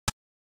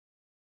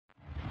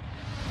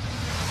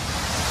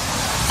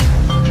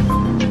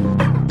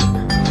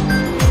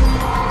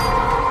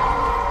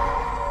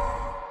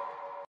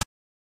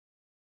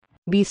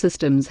BAE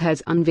Systems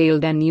has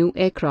unveiled a new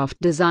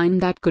aircraft design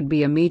that could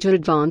be a major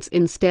advance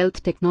in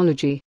stealth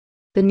technology.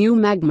 The new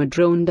Magma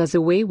drone does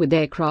away with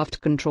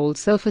aircraft control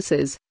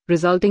surfaces,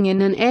 resulting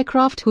in an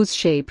aircraft whose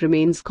shape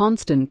remains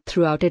constant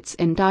throughout its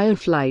entire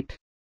flight.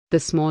 The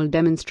small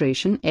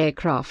demonstration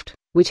aircraft,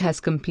 which has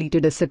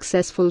completed a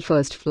successful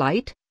first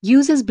flight,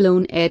 uses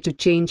blown air to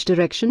change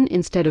direction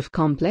instead of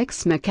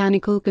complex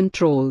mechanical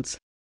controls.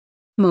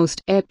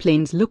 Most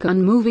airplanes look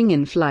unmoving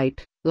in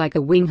flight, like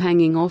a wing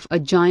hanging off a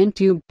giant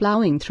tube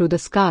plowing through the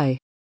sky.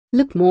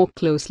 Look more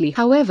closely,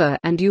 however,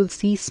 and you'll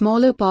see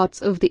smaller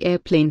parts of the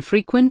airplane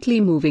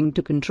frequently moving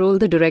to control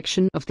the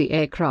direction of the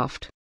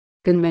aircraft.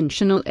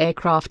 Conventional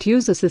aircraft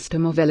use a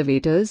system of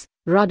elevators,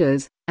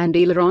 rudders, and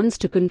ailerons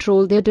to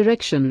control their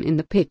direction in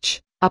the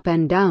pitch, up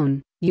and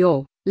down,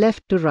 yaw,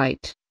 left to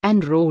right,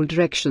 and roll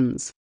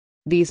directions.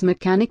 These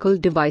mechanical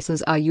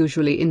devices are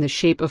usually in the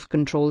shape of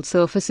control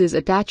surfaces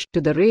attached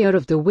to the rear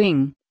of the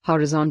wing,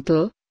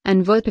 horizontal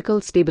and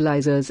vertical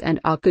stabilizers, and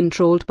are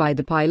controlled by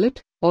the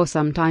pilot, or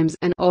sometimes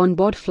an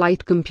onboard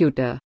flight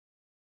computer.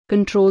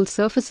 Control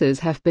surfaces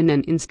have been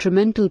an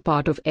instrumental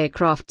part of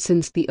aircraft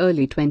since the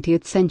early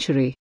 20th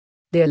century.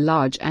 They are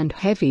large and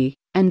heavy,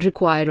 and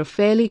require a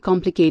fairly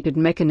complicated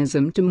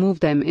mechanism to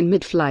move them in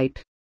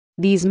mid-flight.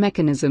 These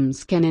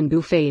mechanisms can and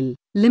do fail,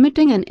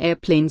 limiting an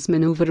airplane's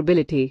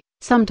maneuverability,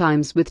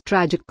 sometimes with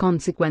tragic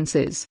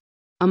consequences.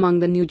 Among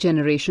the new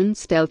generation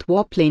stealth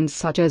warplanes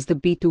such as the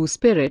B-2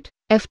 Spirit,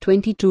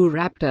 F-22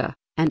 Raptor,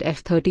 and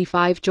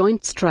F-35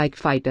 Joint Strike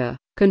Fighter,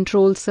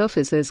 control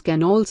surfaces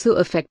can also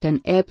affect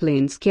an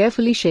airplane's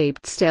carefully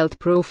shaped stealth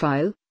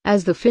profile,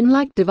 as the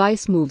fin-like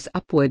device moves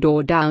upward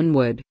or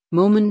downward,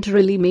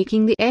 momentarily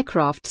making the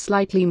aircraft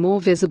slightly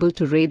more visible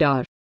to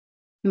radar.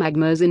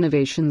 Magma's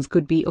innovations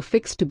could be a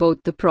fix to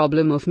both the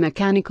problem of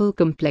mechanical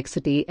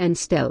complexity and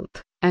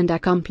stealth, and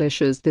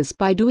accomplishes this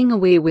by doing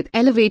away with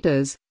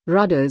elevators,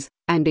 rudders,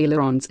 and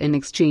ailerons in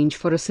exchange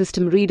for a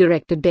system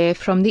redirected air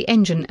from the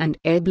engine and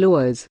air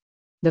blowers.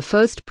 The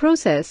first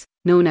process,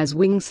 known as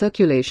wing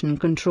circulation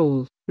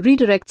control,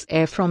 redirects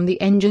air from the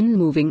engine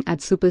moving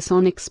at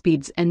supersonic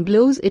speeds and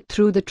blows it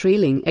through the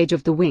trailing edge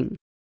of the wing.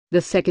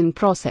 The second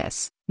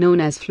process,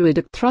 known as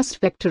fluidic thrust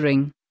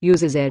vectoring,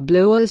 uses air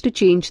blowers to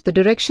change the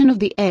direction of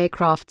the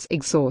aircraft's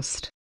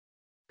exhaust.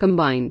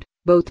 Combined,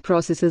 both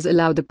processes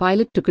allow the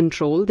pilot to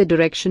control the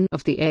direction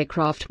of the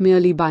aircraft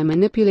merely by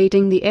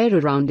manipulating the air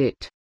around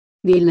it.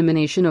 The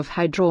elimination of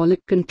hydraulic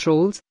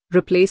controls,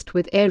 replaced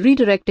with air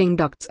redirecting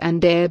ducts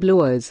and air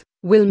blowers,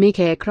 will make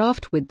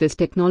aircraft with this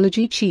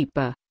technology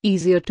cheaper,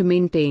 easier to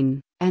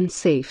maintain, and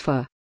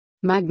safer.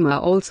 Magma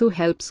also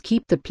helps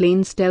keep the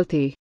plane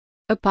stealthy.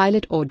 A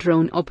pilot or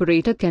drone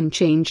operator can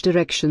change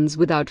directions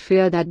without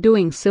fear that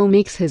doing so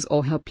makes his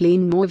or her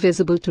plane more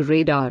visible to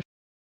radar.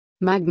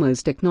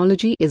 Magma's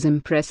technology is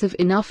impressive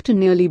enough to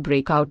nearly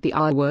break out the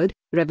R word,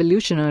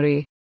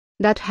 revolutionary.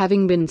 That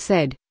having been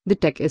said, the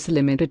tech is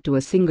limited to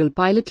a single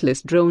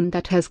pilotless drone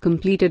that has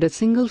completed a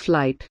single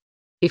flight.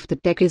 If the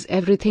tech is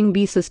everything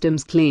BAE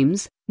Systems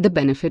claims, the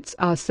benefits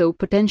are so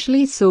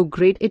potentially so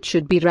great it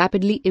should be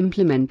rapidly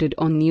implemented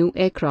on new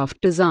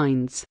aircraft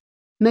designs.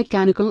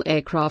 Mechanical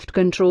aircraft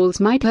controls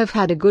might have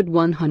had a good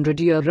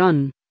 100-year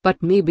run,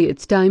 but maybe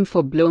it's time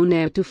for blown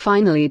air to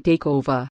finally take over.